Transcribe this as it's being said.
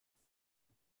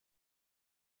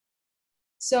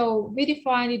So we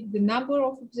defined the number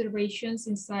of observations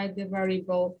inside the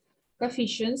variable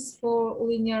coefficients for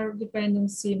linear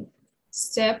dependency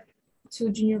step to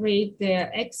generate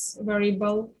the x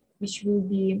variable, which will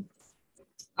be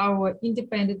our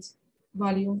independent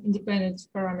value, independent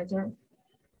parameter.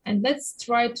 And let's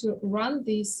try to run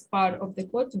this part of the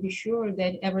code to be sure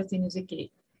that everything is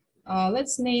okay.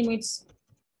 Let's name it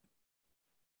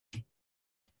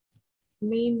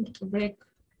main rec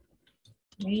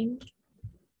main.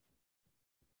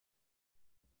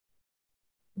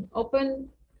 Open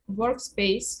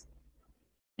workspace,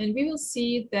 and we will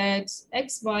see that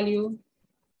x value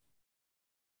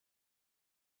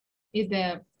is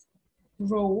the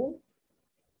row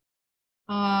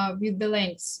with the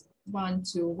length 1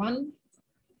 to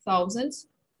 1000.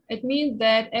 It means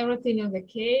that everything is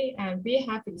okay and we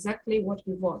have exactly what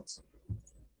we want.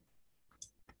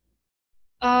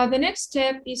 The next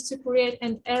step is to create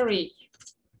an array.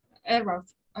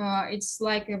 It's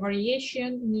like a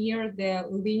variation near the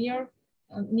linear,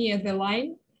 near the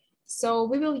line. So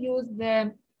we will use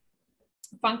the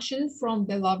function from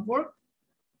the lab work.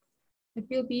 It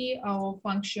will be our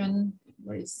function.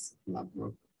 Where is lab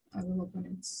work? I will open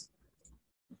it.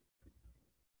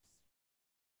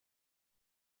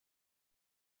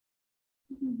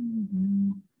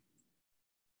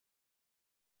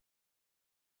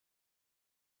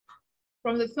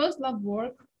 From the first lab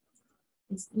work,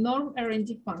 it's norm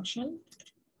R&D function.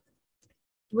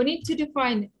 We need to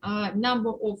define a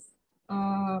number of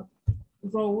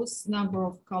rows, number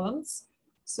of columns.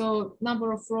 So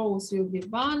number of rows will be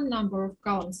 1, number of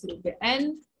columns will be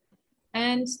n,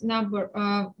 and number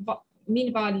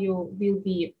mean value will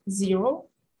be 0.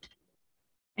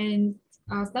 And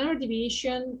standard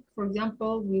deviation, for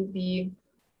example, will be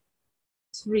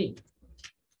 3.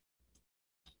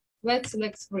 Let's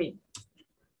select 3.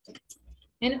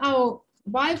 And our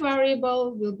y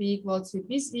variable will be equal to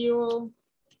b0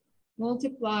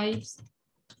 multiplied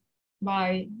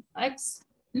by x,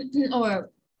 or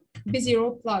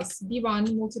b0 plus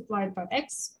b1 multiplied by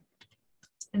x,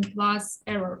 and plus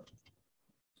error.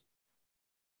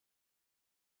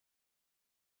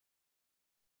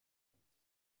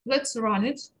 Let's run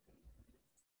it.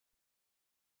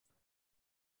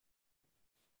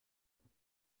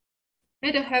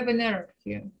 And I have an error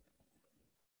here.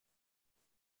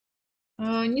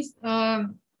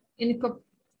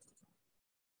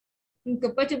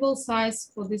 Incompatible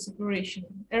size for this operation.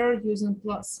 Error using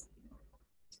plus.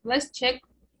 Let's check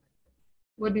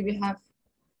what do we have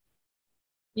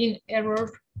in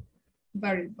error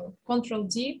variable. Control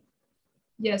D.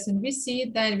 Yes, and we see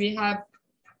that we have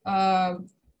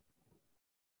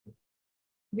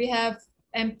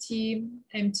empty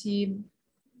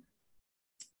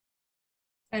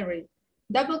array.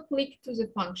 Double click to the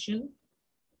function.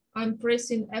 I'm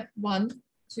pressing F1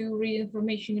 to read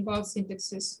information about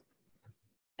syntaxes.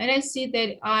 And I see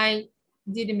that I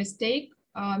did a mistake.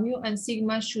 Mu and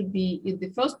sigma should be in the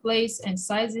first place and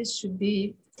sizes should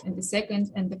be in the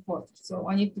second and the fourth. So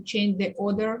I need to change the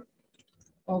order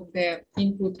of the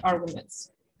input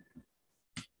arguments.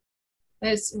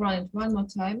 Let's run it one more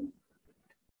time.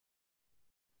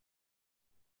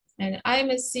 And I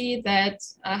may see that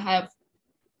I have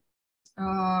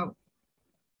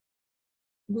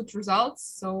good results.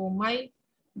 So my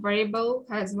variable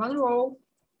has 1 row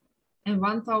and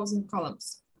 1000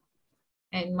 columns.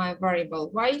 And my variable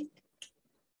y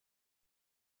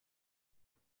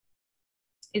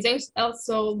is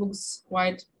also looks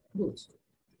quite good.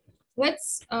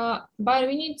 Let's, but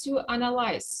we need to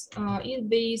analyze is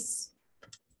this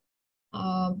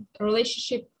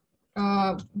relationship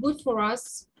good for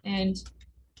us and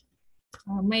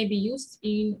may be used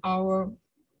in our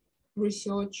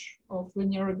research of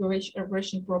linear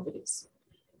regression properties.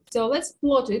 So let's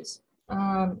plot it.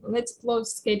 Let's plot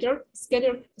scatter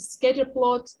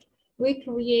plot. We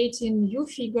create a new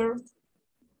figure,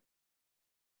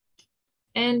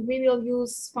 and we will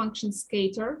use function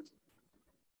scatter.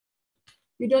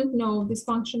 We don't know this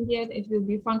function yet. It will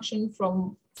be function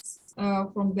from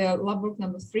the lab work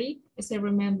number 3, as I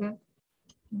remember,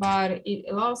 but it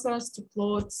allows us to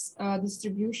plot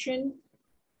distribution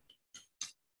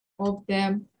of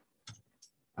the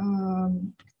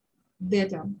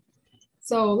data.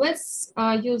 So let's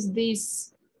use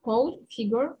this code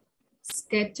figure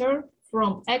scatter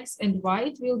from x and y.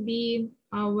 It will be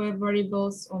our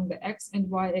variables on the x and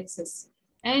y axis,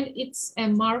 and it's a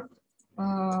mark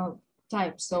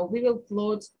type. So we will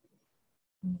plot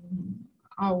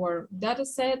our data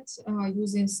set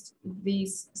using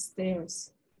these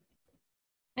stairs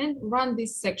and run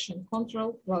this section,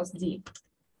 Control plus D.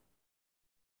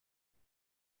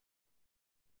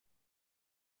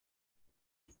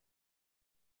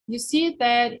 you see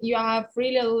that you have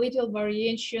really little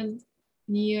variation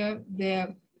near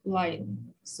the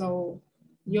line. So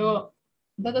your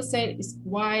data set is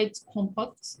quite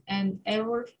compact and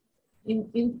error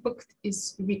impact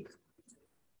is weak.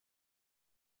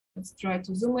 Let's try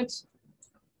to zoom it.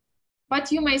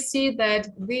 But you may see that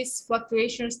these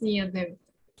fluctuations near the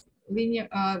linear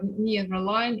near the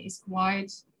line is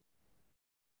quite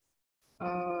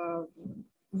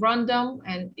random,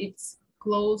 and it's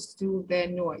close to the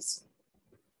noise.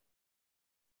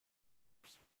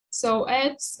 So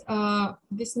at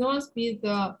this noise with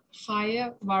the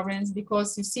higher variance,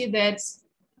 because you see that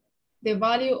the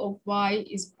value of y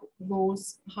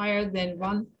goes higher than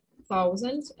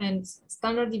 1000 and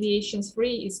standard deviations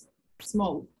free is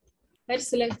small. Let's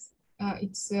select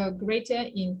it's greater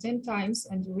in 10 times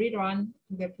and rerun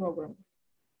the program.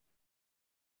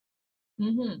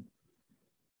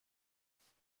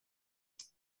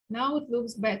 Now it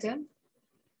looks better.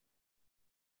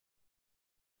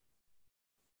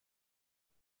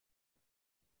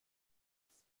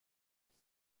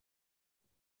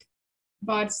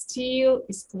 But still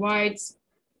is quite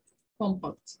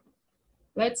compact.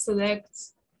 Let's select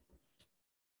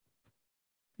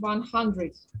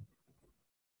 100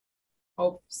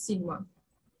 of sigma.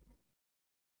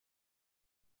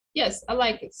 Yes, I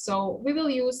like it. So we will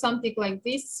use something like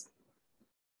this.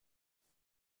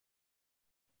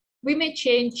 We may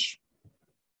change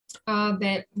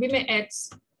we may add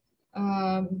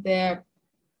the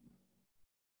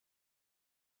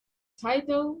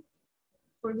title,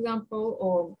 for example,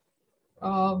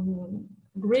 or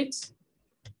grid.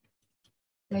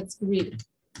 Let's grid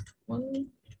one.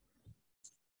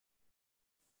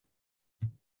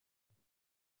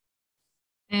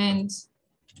 And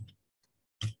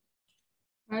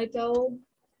title,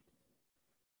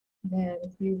 then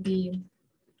it will be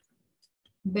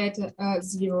beta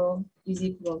 0 is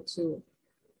equal to,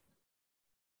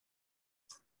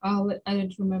 I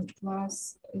don't remember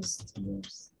class is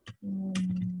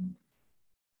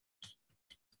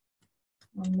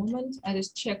one moment, I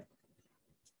just check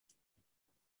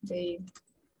the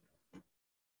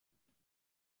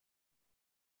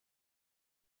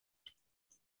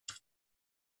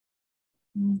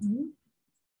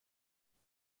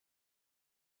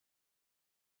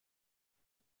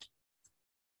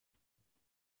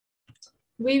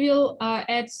We will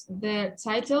add the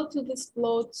title to this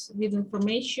plot with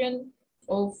information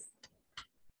of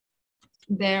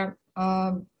their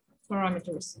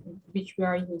parameters which we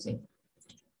are using.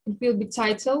 It will be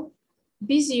title.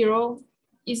 B0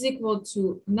 is equal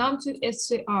to num to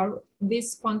str.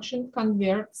 This function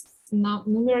converts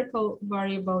numerical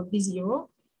variable B0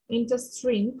 into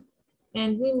string,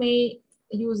 and we may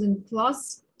use in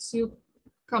plus to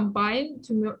combine,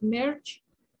 to merge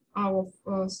our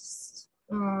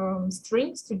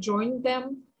strings, to join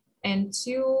them, and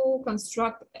to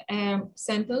construct a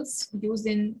sentence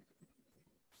using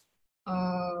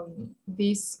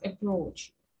this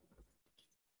approach.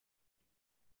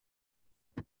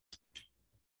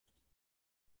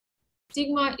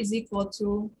 Sigma is equal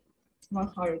to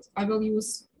 100. I will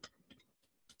use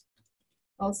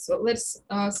also, let's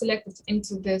select it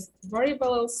into this variable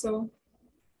also.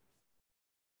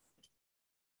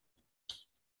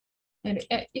 And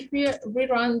if we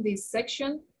rerun this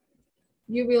section,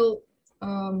 you will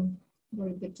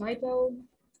write the title,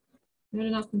 not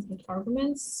enough input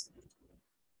arguments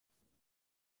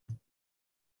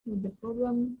with the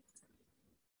problem.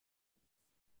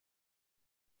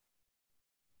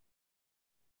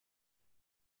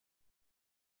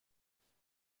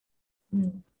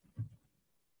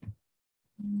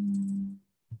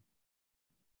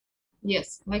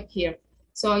 Yes, like here.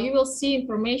 So you will see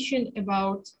information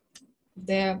about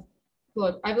the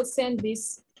plot. I will send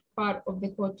this part of the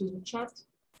code to the chart.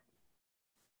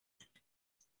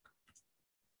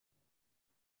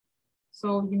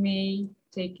 So you may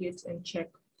take it and check.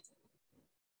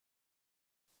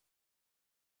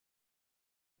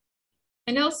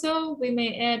 And also we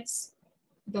may add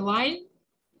the line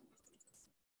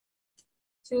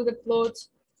to the plot,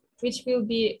 which will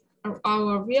be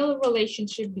our real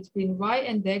relationship between y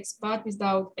and x, but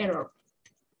without error.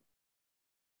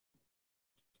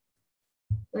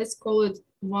 Let's call it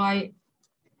y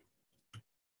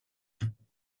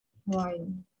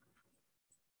line.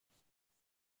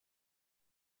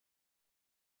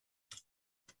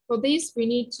 For this, we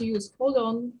need to use hold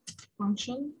on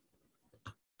function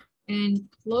and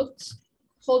plot.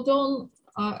 Hold on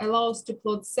allows to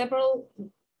plot several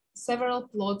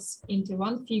plots into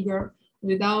one figure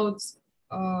without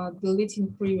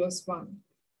deleting previous one.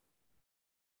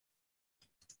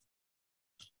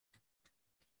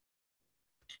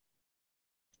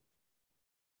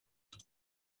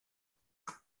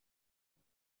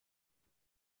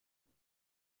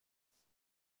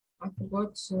 I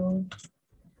forgot to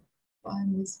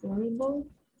find this variable.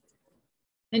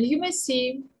 And you may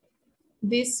see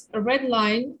this red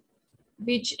line,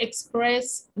 which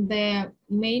express the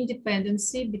main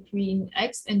dependency between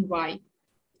X and Y.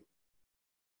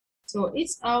 So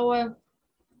it's our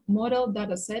model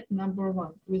data set number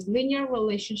 1 with linear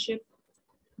relationship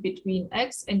between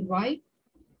X and Y,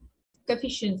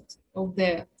 coefficient of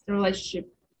the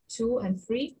relationship 2 and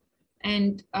 3,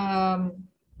 and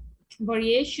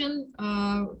variation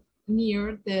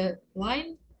near the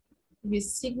line with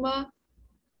sigma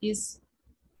is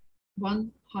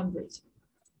 100.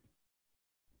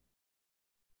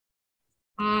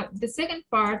 The second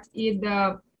part is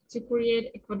to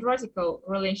create a quadratical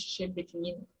relationship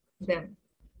between them.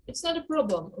 It's not a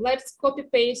problem. Let's copy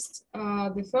paste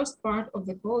the first part of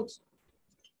the code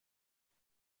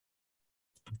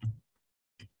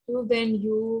to the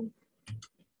new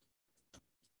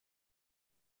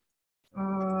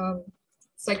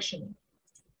section.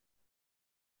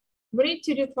 We need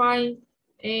to define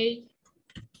A,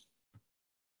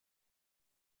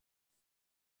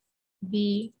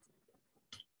 B,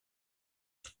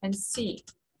 and C.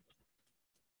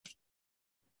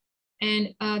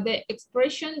 And the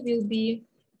expression will be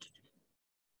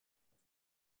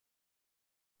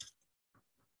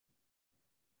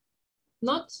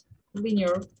not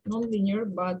linear, non-linear,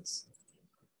 but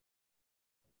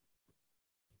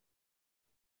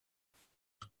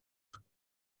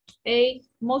A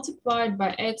multiplied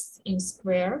by X in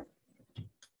square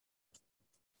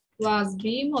plus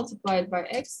B multiplied by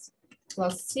X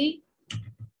plus C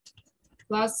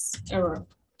plus error.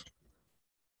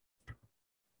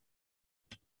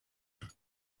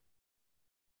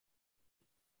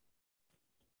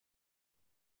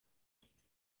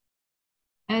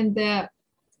 And the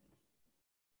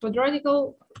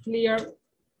quadratical clear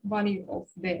value of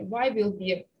the Y will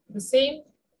be the same,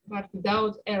 but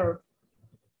without error,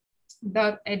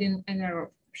 without adding an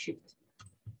error shift.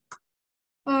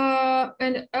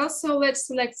 And also let's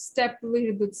select step a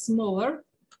little bit smaller.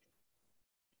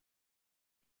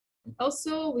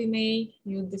 Also, we may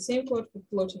use the same code for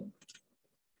floating.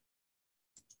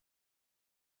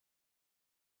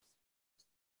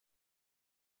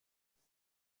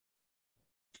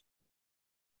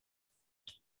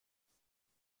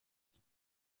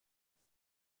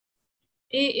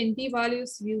 A and B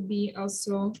values will be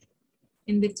also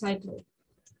in the title.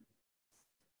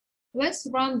 Let's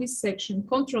run this section,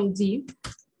 Control D.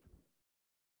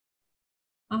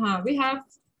 We have,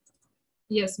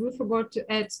 yes, we forgot to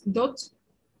add dot.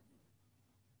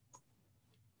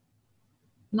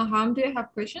 Naham, do you have a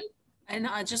question? And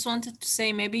I just wanted to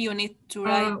say, maybe you need to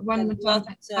write one more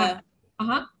time.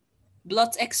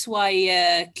 Blot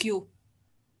XY Q,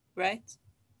 right?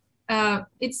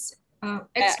 It's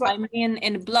XY. I mean,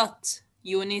 in blot,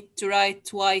 you need to write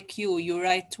YQ, you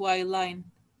write Y line.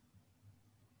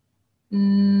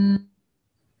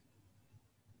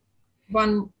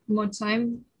 One more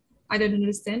time, I don't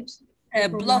understand.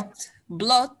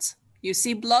 Blot, you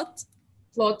see blot?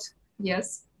 Plot,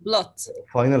 yes. Blot.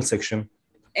 Final section.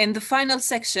 In the final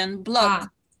section, blot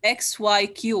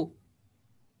XYQ.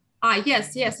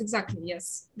 Yes, exactly,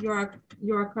 yes. You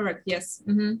are correct, yes.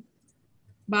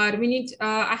 But we need,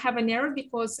 I have an error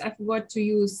because I forgot to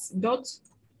use dot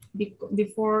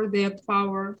before the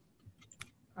power,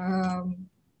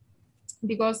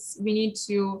 because we need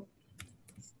to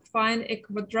find a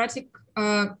quadratic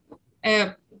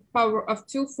a power of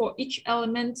 2 for each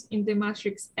element in the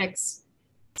matrix X.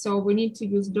 So we need to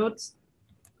use dot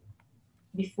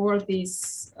before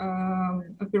this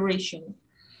operation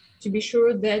to be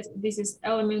sure that this is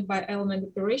element by element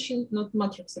operation, not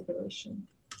matrix operation.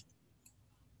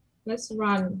 Let's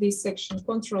run this section,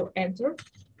 Control Enter.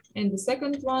 And the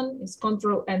second one is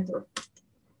Control Enter.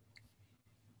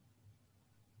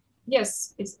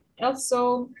 Yes, it's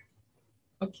also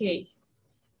okay.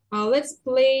 Let's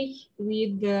play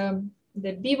with the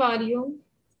B value.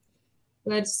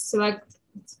 Let's select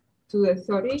to the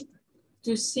 30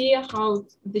 to see how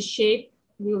the shape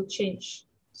will change.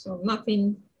 So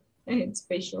nothing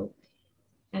special.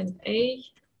 And A,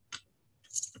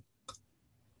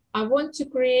 I want to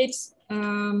create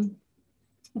a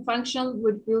function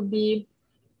which will be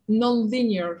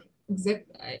non-linear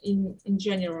in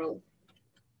general.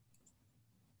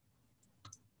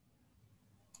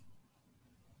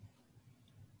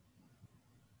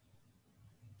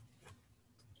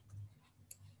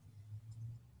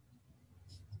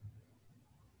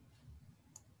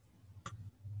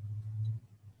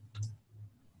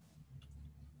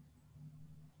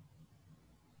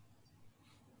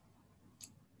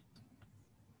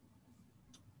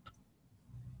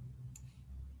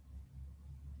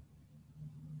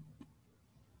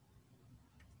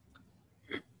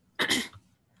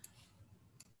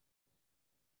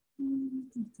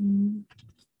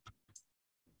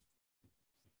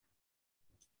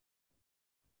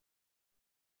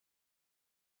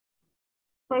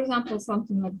 For example,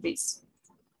 something like this.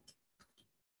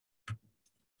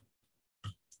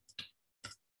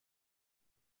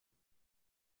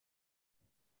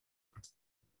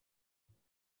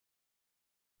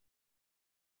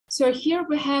 So here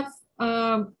we have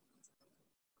a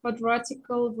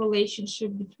quadratical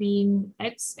relationship between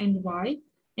x and y,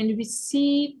 and we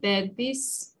see that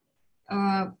this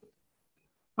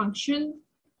function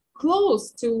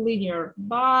close to linear,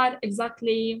 but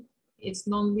exactly it's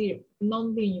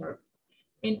non-linear.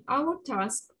 In our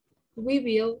task, we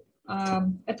will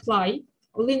apply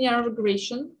linear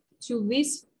regression to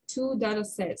these two data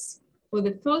sets, for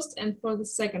the first and for the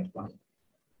second one.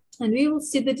 And we will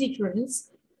see the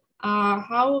difference,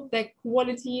 how the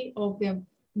quality of the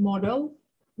model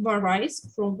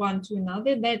varies from one to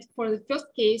another. That for the first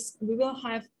case, we will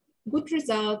have good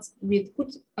results with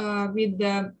good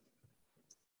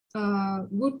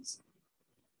good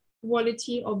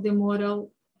quality of the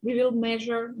model. We will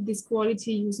measure this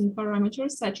quality using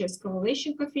parameters such as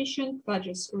correlation coefficient, such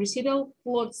as residual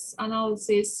plots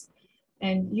analysis,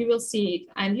 and you will see it.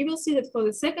 And you will see that for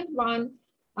the second one,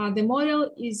 the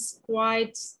model is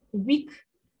quite weak,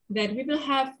 that we will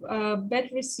have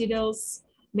bad residuals,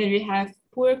 that we have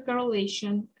poor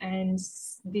correlation and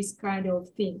this kind of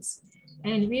things.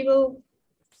 And we will,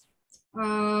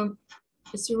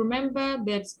 as you remember,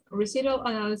 that residual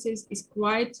analysis is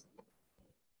quite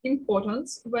important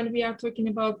when we are talking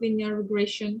about linear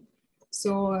regression.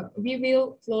 So we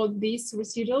will plot these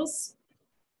residuals,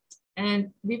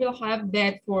 and we will have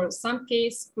that for some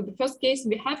case. For the first case,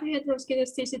 we have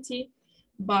heteroscedasticity,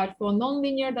 but for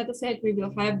non-linear data set, we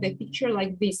will have the picture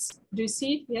like this. Do you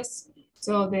see it? Yes.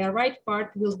 So the right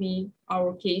part will be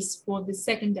our case for the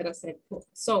second data set.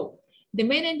 So the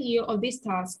main idea of this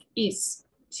task is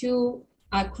to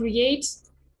create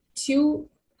two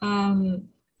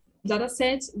data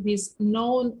sets with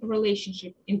known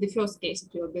relationship. In the first case,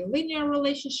 it will be a linear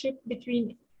relationship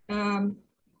between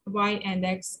y and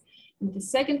x. In the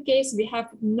second case, we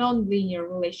have non-linear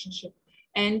relationship.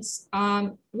 And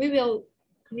we will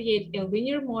create a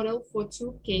linear model for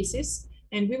two cases.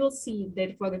 And we will see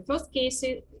that for the first case,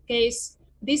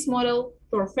 this model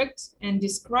perfect and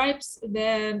describes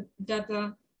the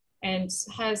data and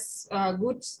has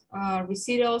good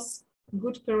residuals,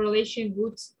 good correlation,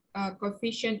 good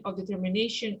coefficient of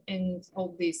determination, and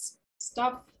all this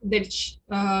stuff that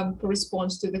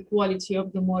corresponds to the quality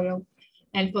of the model.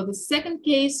 And for the second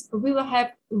case, we will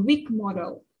have weak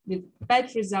model with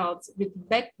bad results, with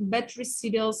bad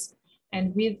residuals,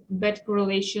 and with bad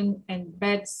correlation and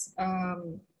bad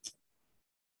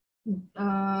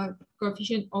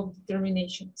coefficient of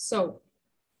determination. So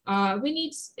we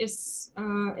need, as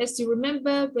you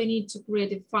remember, we need to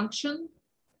create a function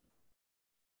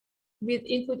with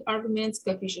input arguments,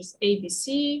 coefficients A, B,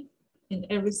 C, in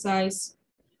every size.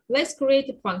 Let's create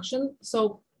a function.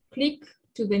 So click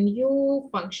to the new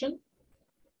function,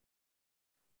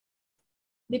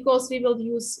 because we will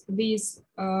use this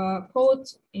code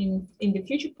in the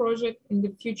future project, in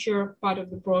the future part of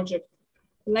the project.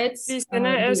 Let's Please, can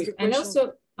I ask a question? And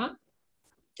also,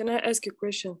 can I ask a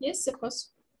question? Yes, of course.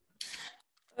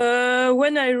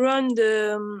 When I run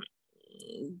the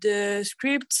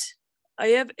script, I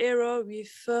have error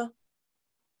with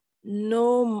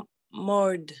no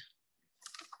mode.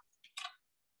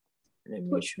 Let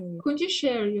me show you. Could you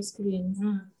share your screen?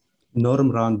 Norm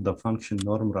run, the function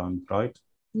norm run, right?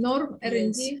 Norm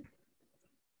RND.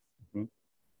 Yes.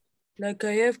 Like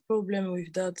I have problem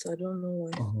with that. I don't know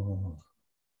why. Oh.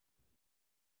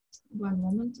 One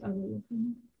moment, I will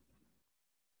open.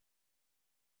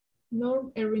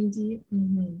 Norm RND.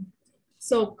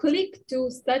 So click to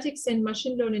statics and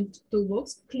machine learning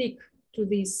toolbox. Click to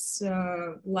this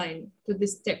line, to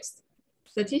this text.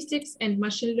 Statistics and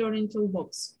machine learning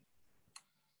toolbox.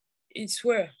 It's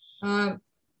where? I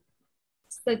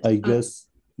guess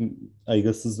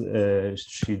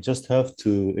she just have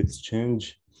to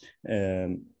exchange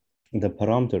the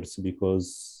parameters,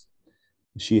 because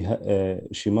she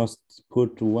must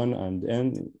put 1 and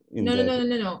n in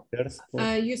no.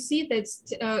 You see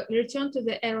that return to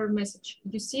the error message.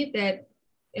 You see that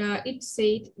it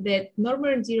said that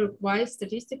normal RND requires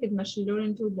statistic and machine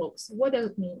learning toolbox. What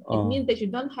does it mean? It means that you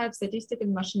don't have statistic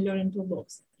and machine learning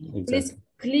toolbox. Exactly. Please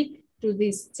click to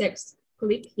this text.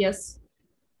 Click yes.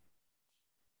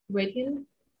 Waiting.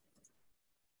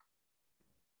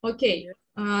 Okay.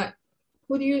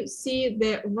 Could you see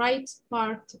the right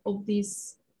part of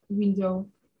this window?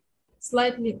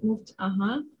 Slightly moved.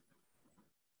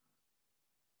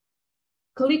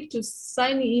 click to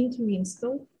sign in to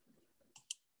install.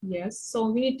 Yes, so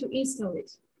we need to install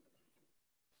it.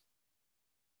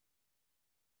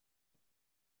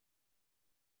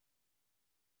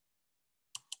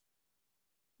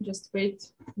 Just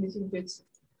wait a little bit.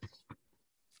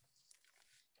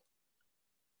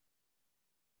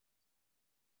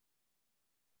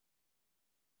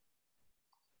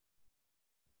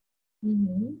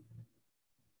 Mm-hmm.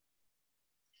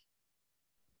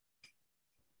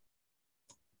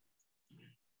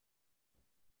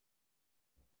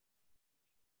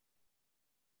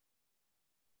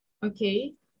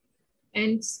 Okay,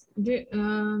 and the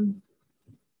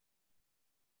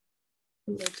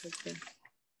That's okay.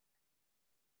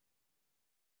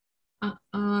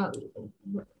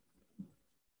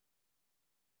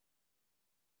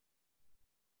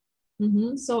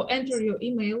 So enter your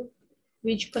email,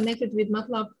 which connected with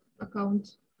MATLAB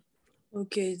account.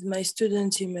 Okay, it's my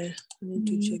student email. I need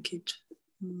to check it.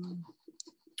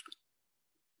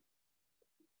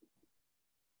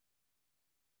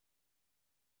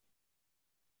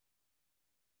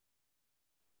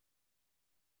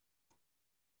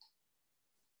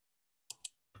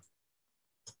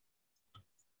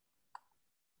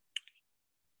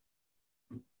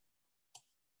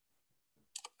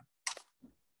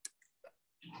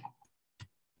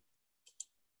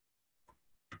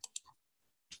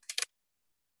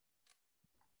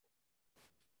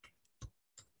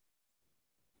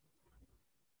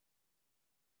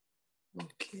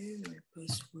 Okay, my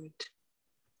password.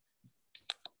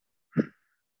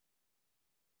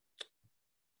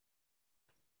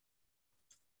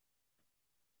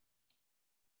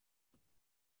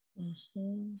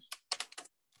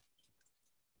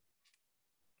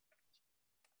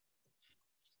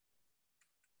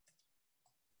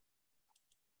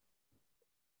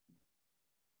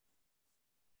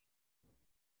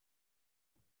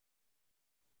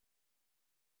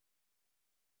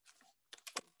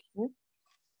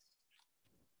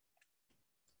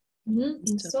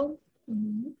 Install.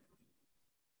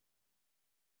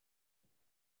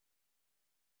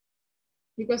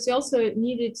 Because you also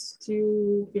needed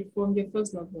to perform your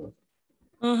first lab work.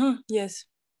 Yes.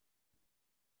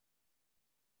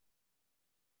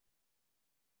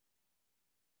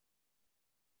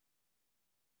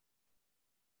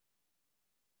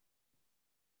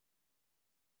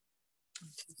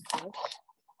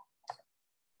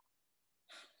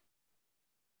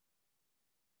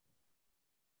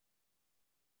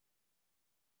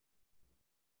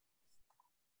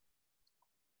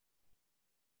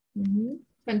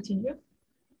 Continue.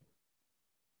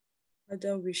 And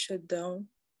then we shut down.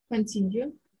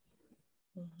 Continue.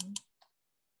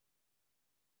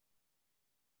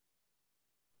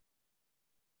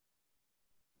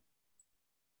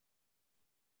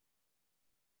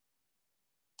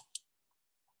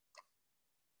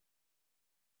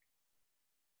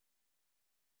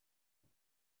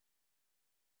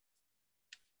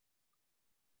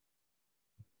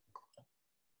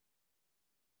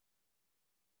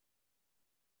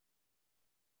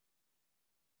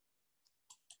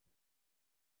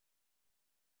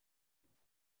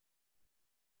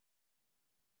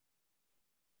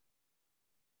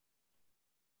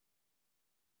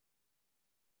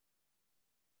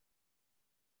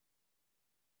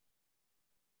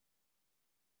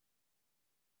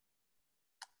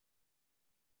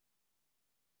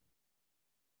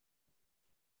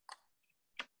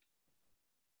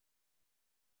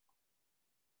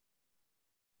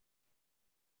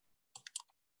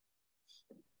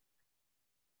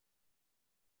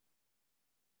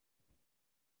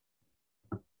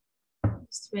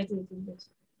 Just wait a little bit.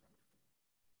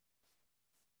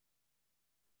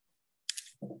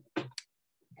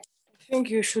 I think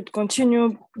you should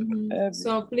continue.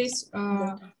 So please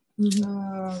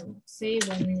say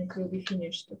when it will be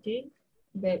finished, okay?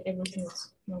 That everything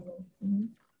is normal. And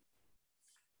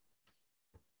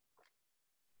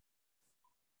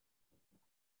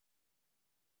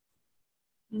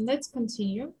let's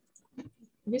continue.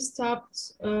 We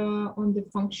stopped on the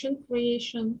function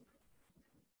creation.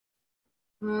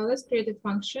 Let's create a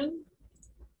function.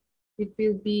 It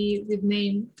will be with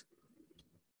name.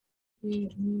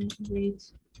 Wait.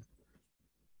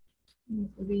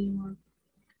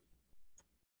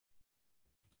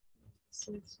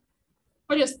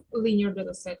 Or just linear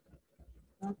data set.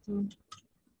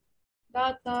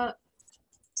 Data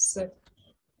set.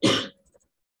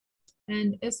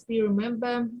 And as we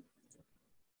remember,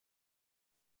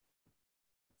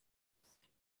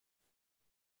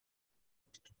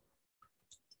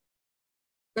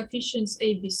 coefficients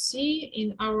ABC.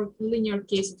 In our linear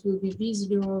case, it will be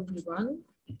V0, V1.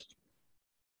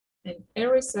 and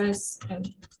array size n.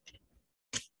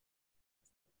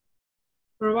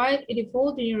 Provide a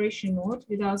default generation mode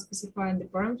without specifying the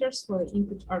parameters for the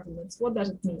input arguments. What does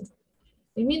it mean?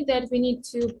 It means that we need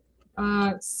to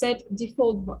set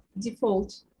default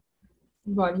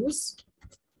values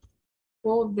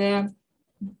for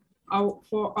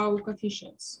our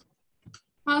coefficients.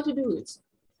 How to do it?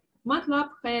 MATLAB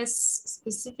has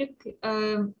specific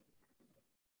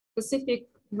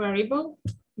variable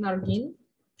nargin.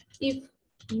 If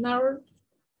nargin,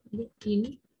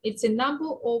 it's a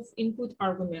number of input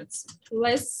arguments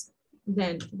less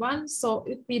than 1. So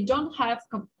if we don't have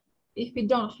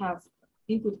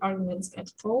input arguments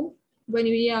at all, when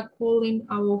we are calling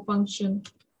our function,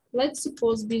 let's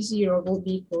suppose b0 will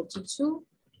be equal to 2,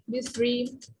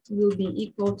 b3 will be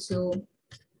equal to,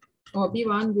 or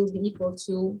b1 will be equal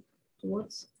to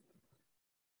what?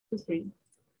 To 3.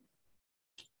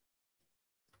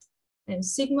 And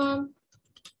sigma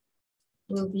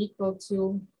will be equal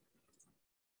to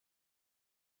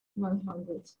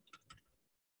 100.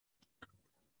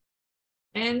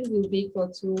 And will be equal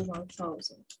to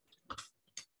 1000.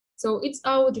 So it's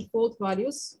our default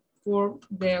values for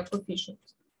their coefficient.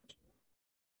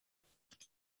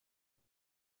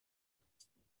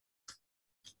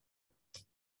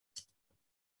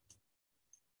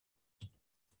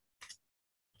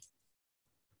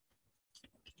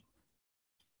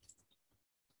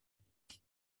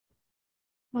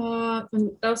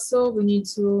 And also we need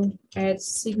to add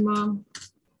sigma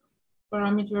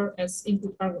parameter as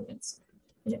input arguments.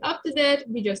 And after that,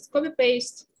 we just copy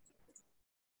paste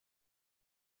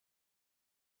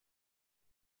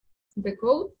the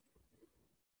code.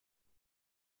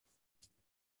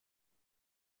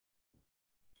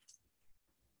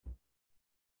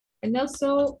 And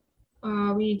also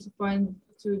we need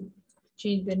to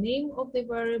change the name of the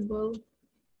variable.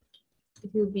 It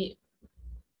will be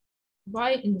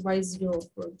y and y0,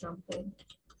 for example.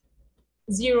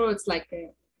 0, it's like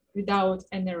without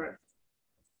an error.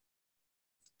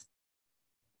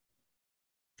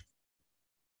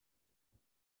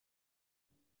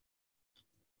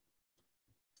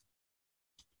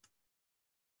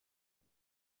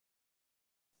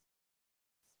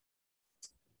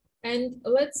 And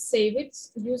let's save it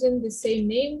using the same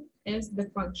name as the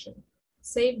function.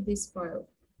 Save this file.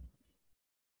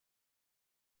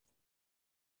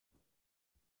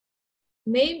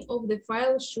 Name of the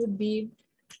file should be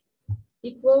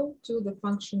equal to the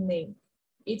function name.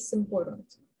 It's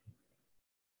important.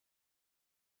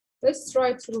 Let's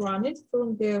try to run it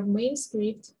from the main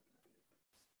script.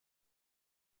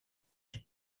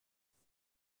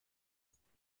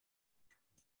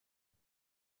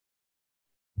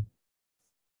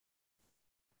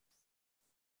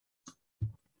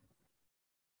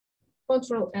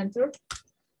 Control Enter.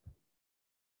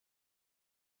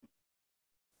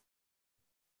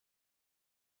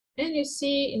 And you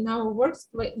see in our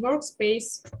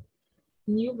workspace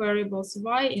new variables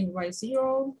y and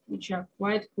y0, which are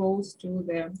quite close to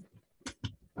the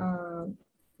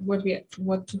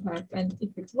what to have. And if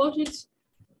we close it,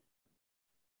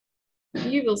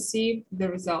 you will see the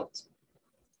result.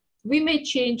 We may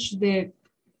change the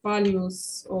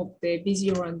values of the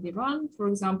b0 and b1. For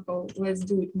example, let's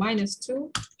do it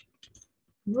 -2.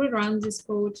 Rerun this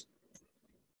code,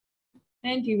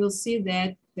 and you will see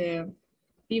that the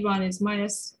b1 is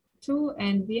 -2,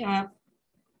 and we have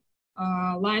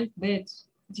line that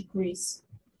decrease.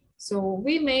 So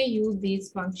we may use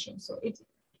these functions. So it's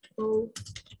called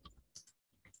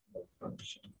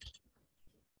function.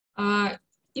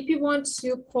 If you want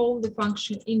to call the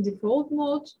function in default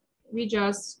mode, we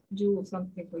just do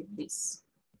something like this.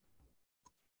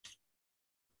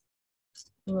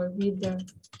 We'll read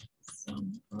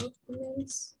some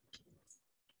arguments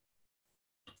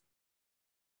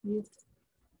with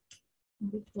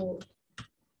default.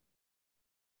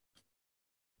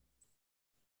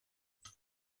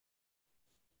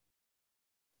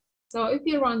 So if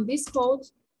you run this code,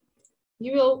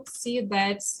 you will see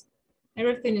that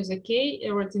everything is okay,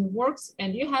 everything works,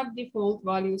 and you have default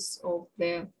values of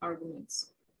the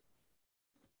arguments.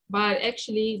 But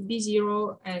actually,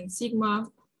 b0 and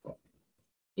sigma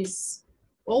is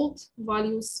old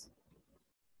values,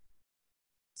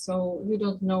 so we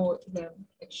don't know them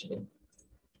actually.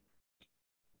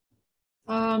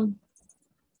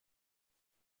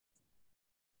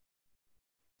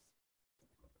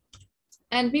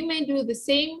 And we may do the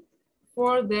same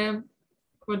for the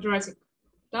quadratic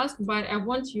task, but I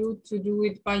want you to do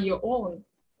it by your own.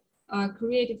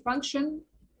 Create a function,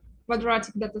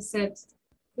 quadratic dataset,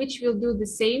 which will do the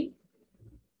same.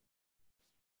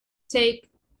 Take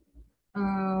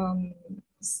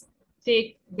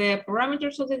take the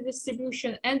parameters of the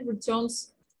distribution and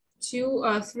returns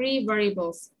three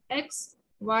variables, x,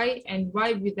 y, and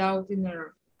y without an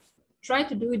error. Try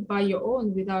to do it by your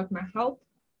own without my help.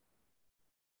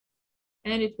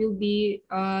 And it will be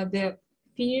the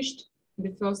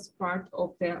first part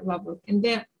of the level. And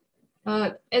then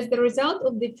as the result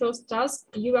of the first task,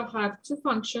 you will have two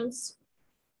functions,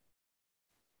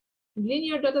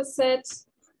 linear data set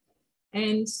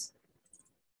and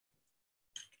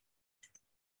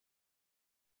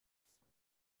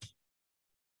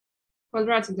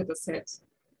quadratic data set.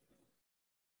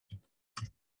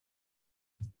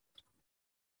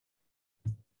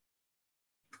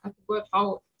 I forgot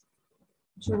how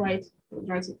to write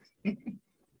quadratic.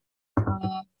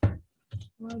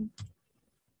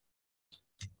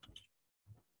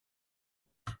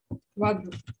 What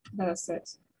data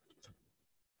set?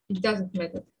 It doesn't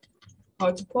matter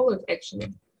how to call it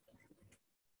actually.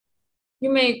 You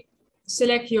may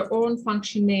select your own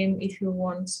function name if you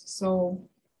want. So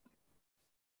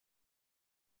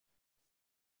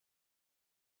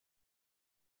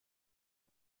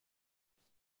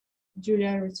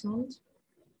Julia returned.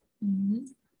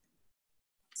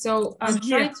 So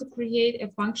try to create a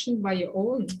function by your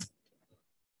own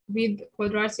with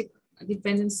quadratic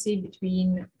dependency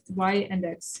between y and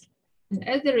x. And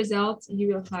as a result,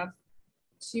 you will have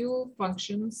two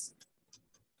functions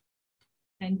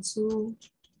and two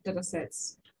data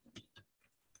sets.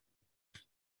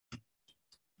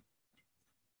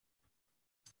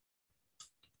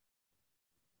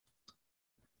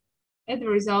 As a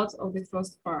result of the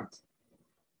first part.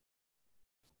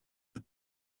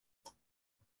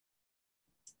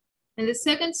 In the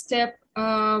second step,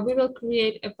 we will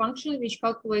create a function which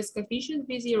calculates coefficients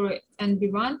B0 and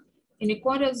B1 in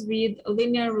accordance with a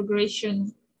linear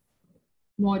regression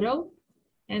model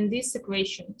and this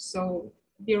equation. So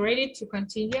be ready to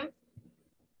continue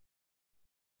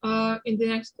in the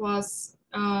next class.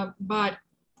 But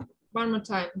one more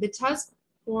time, the task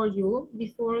for you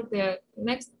before the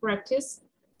next practice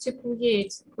to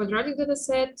create quadratic data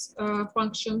set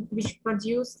function which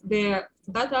produce the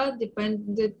data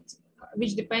dependent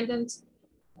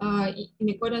in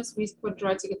accordance with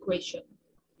quadratic equation.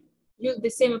 Use the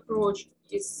same approach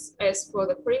as for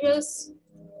the previous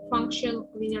function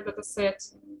linear data set.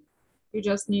 You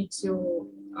just need to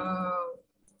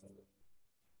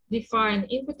define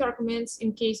input arguments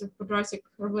in case of quadratic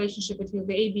relationship between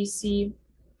the ABC,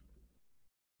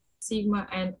 sigma,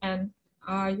 and n.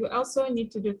 You also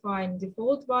need to define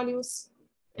default values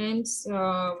and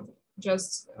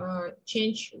just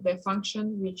change the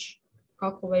function which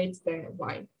calculates the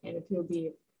y, and it will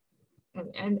be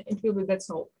that's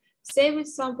all. Save it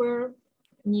somewhere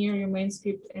near your main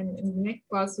script, and in the next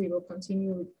class we will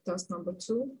continue with task number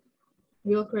 2.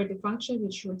 We'll create a function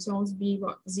which returns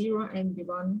B0 and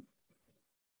B1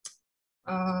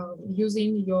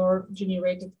 using your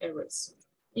generated arrays.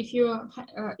 If you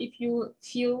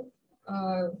feel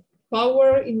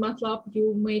power in MATLAB,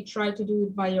 you may try to do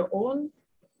it by your own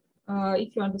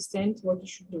if you understand what you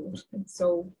should do. And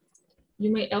so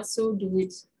you may also do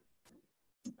it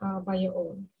by your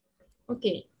own.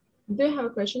 Okay, do you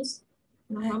have questions?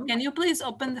 Can you please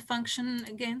open the function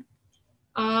again?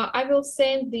 I will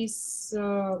send this.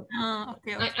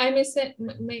 Okay. I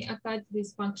may attach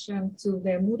this function to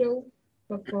the Moodle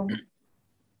platform. Okay.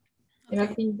 And I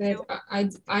think that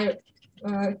I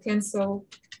cancel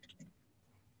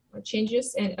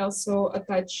changes and also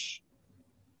attach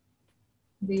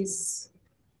this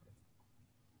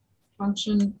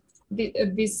function,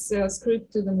 this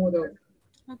script to the Moodle.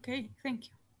 Okay, thank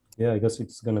you. Yeah, I guess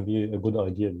it's gonna be a good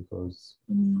idea because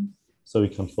so we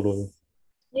can follow.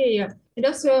 Yeah. And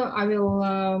also I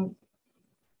will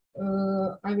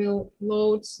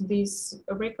load this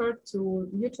record to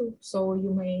YouTube, so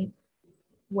you may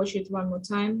watch it one more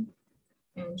time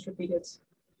and repeat it.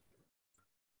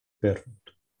 Perfect.